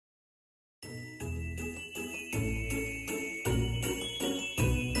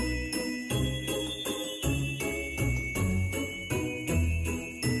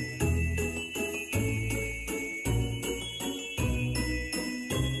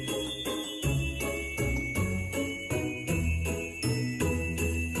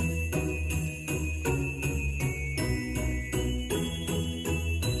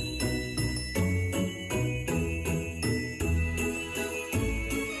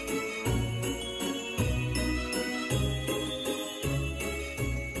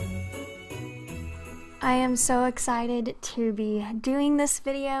I am so excited to be doing this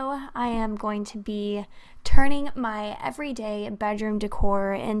video. I am going to be turning my everyday bedroom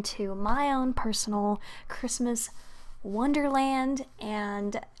decor into my own personal Christmas wonderland,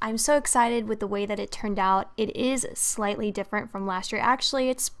 and I'm so excited with the way that it turned out. It is slightly different from last year. Actually,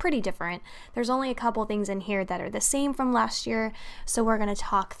 it's pretty different. There's only a couple things in here that are the same from last year, so we're going to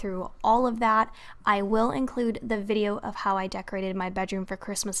talk through all of that. I will include the video of how I decorated my bedroom for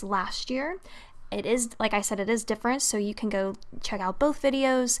Christmas last year. It is, like I said, it is different, so you can go check out both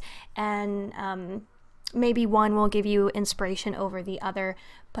videos, and maybe one will give you inspiration over the other,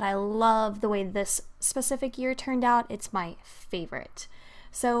 but I love the way this specific year turned out. It's my favorite.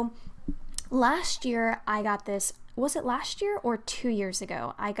 So last year I got this, was it last year or 2 years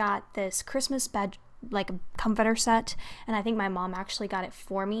ago? I got this Christmas bed, like a comforter set, and I think my mom actually got it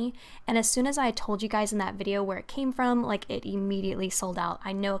for me, and as soon as I told you guys in that video where it came from, like, it immediately sold out.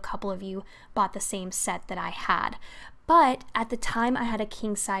 I know a couple of you bought the same set that I had, but at the time I had a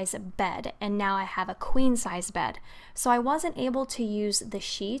king size bed, and now I have a queen size bed, so I wasn't able to use the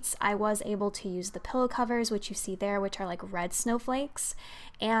sheets. I was able to use the pillow covers, which you see there, which are like red snowflakes,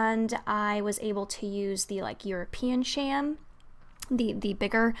 and I was able to use the like European sham, the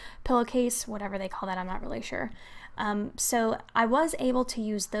bigger pillowcase, whatever they call that, I'm not really sure. So I was able to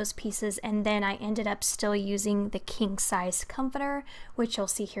use those pieces, and then I ended up still using the king size comforter, which you'll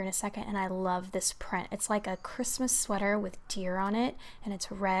see here in a second, and I love this print. It's like a Christmas sweater with deer on it, and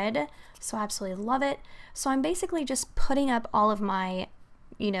it's red, so I absolutely love it. So I'm basically just putting up all of my,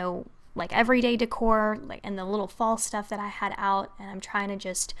 you know, like everyday decor, like, and the little fall stuff that I had out, and I'm trying to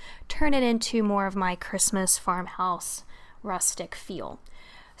just turn it into more of my Christmas farmhouse rustic feel.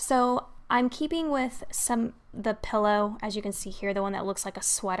 So I'm keeping with the pillow, as you can see here, the one that looks like a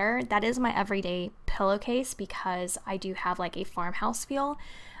sweater. That is my everyday pillowcase because I do have like a farmhouse feel.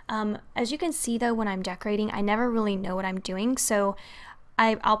 As you can see though, when I'm decorating, I never really know what I'm doing, so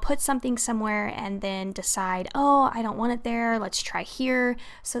I'll put something somewhere and then decide, oh, I don't want it there, let's try here.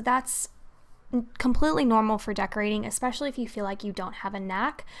 So that's completely normal for decorating, especially if you feel like you don't have a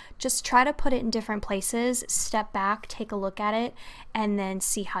knack. Just try to put it in different places, step back, take a look at it, and then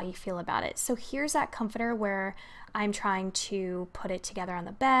see how you feel about it. So here's that comforter where I'm trying to put it together on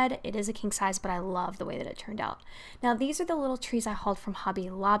the bed. It is a king size, but I love the way that it turned out. Now these are the little trees I hauled from Hobby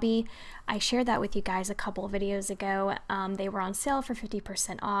Lobby. I shared that with you guys a couple of videos ago. They were on sale for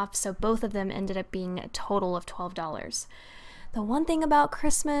 50% off, so both of them ended up being a total of $12. The one thing about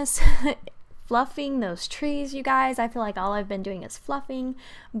Christmas fluffing those trees, you guys, I feel like all I've been doing is fluffing,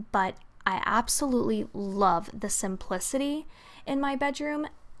 but I absolutely love the simplicity in my bedroom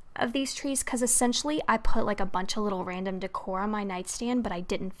of these trees, because essentially I put like a bunch of little random decor on my nightstand, but I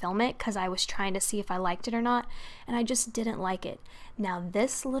didn't film it because I was trying to see if I liked it or not, and I just didn't like it. Now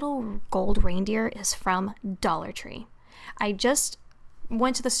this little gold reindeer is from Dollar Tree. I just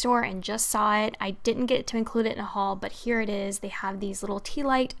went to the store and just saw it. I didn't get to include it in a haul, but here it is. They have these little tea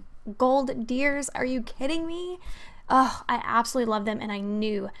light gold deers. Are you kidding me? Oh, I absolutely love them, and I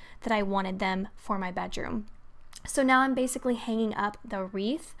knew that I wanted them for my bedroom. So now I'm basically hanging up the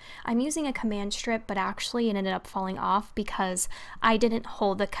wreath. I'm using a command strip, but actually it ended up falling off because I didn't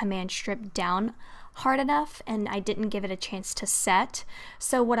hold the command strip down hard enough and I didn't give it a chance to set.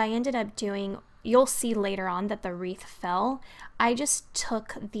 So what I ended up doing, you'll see later on that the wreath fell. I just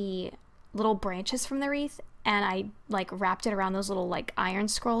took the little branches from the wreath and I like wrapped it around those little like iron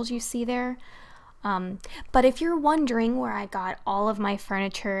scrolls you see there. But if you're wondering where I got all of my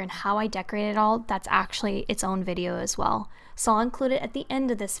furniture and how I decorated it all, that's actually its own video as well. So I'll include it at the end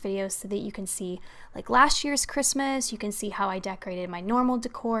of this video so that you can see like last year's Christmas, you can see how I decorated my normal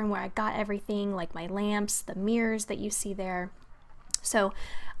decor and where I got everything, like my lamps, the mirrors that you see there. So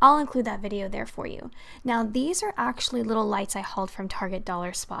I'll include that video there for you. Now these are actually little lights I hauled from Target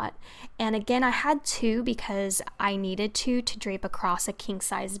Dollar Spot. And again, I had two because I needed to drape across a king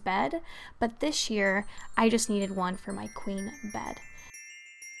size bed. But this year, I just needed one for my queen bed.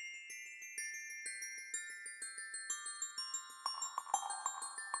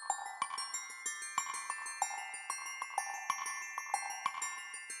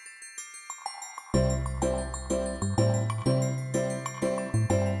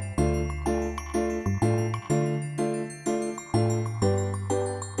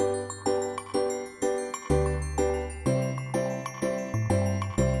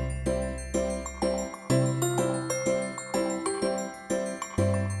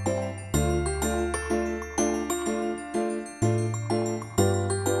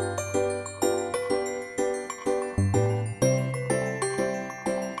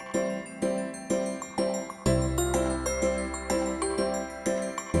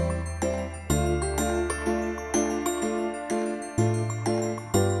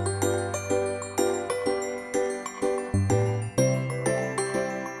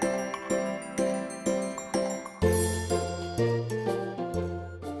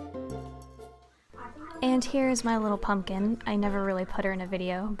 And here's my little pumpkin. I never really put her in a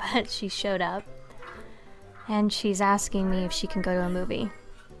video, but she showed up. And she's asking me if she can go to a movie.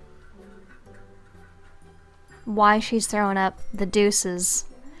 Why she's throwing up the deuces,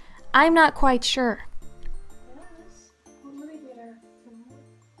 I'm not quite sure.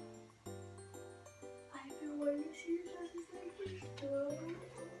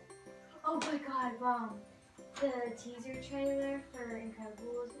 Oh my god, Mom. The teaser trailer for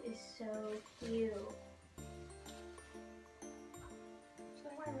Incredibles is so cute. Should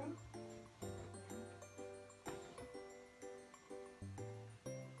I wear a room?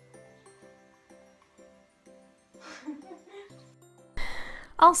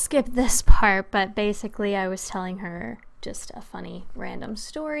 I'll skip this part, but basically I was telling her just a funny random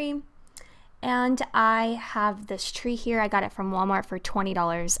story. And I have this tree here. I got it from Walmart for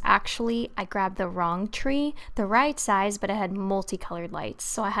 $20. Actually, I grabbed the wrong tree, the right size, but it had multicolored lights.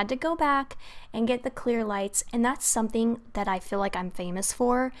 So I had to go back and get the clear lights, and that's something that I feel like I'm famous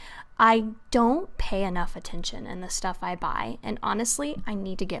for. I don't pay enough attention in the stuff I buy, and honestly, I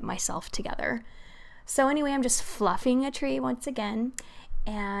need to get myself together. So anyway, I'm just fluffing a tree once again,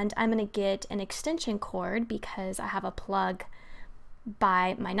 and I'm gonna get an extension cord because I have a plug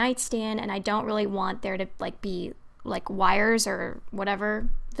by my nightstand and I don't really want there to be wires or whatever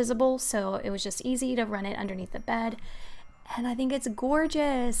visible, so it was just easy to run it underneath the bed, and I think it's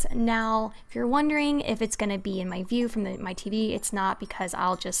gorgeous. Now, if you're wondering if it's gonna be in my view from my TV, it's not, because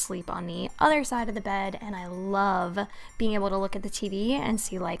I'll just sleep on the other side of the bed, and I love being able to look at the TV and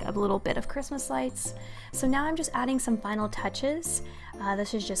see like a little bit of Christmas lights. So now I'm just adding some final touches.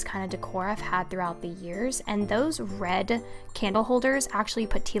 This is just kind of decor I've had throughout the years, and those red candle holders actually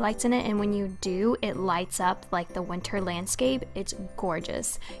put tea lights in it, and when you do, it lights up like the winter landscape. It's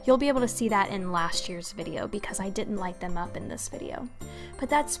gorgeous. You'll be able to see that in last year's video because I didn't light them up in this video. But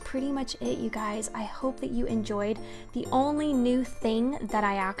that's pretty much it, you guys. I hope that you enjoyed. The only new thing that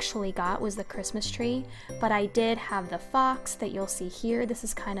I actually got was the Christmas tree, but I did have the fox that you'll see here. This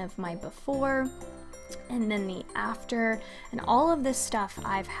is kind of my before and then the after, and all of this stuff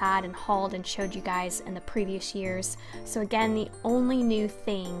I've had and hauled and showed you guys in the previous years. So again, the only new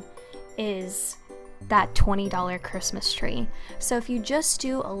thing is that $20 Christmas tree. So if you just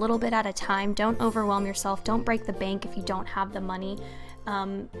do a little bit at a time, don't overwhelm yourself, don't break the bank if you don't have the money.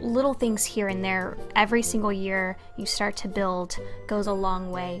 Little things here and there every single year you start to build goes a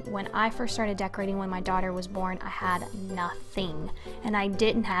long way. When I first started decorating when my daughter was born, I had nothing, and I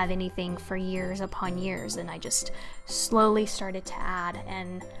didn't have anything for years upon years, and I just slowly started to add,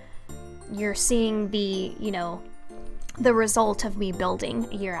 and you're seeing the, the result of me building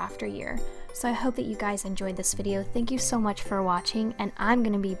year after year. So I hope that you guys enjoyed this video. Thank you so much for watching, and I'm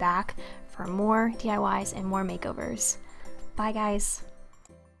gonna be back for more DIYs and more makeovers. Bye guys.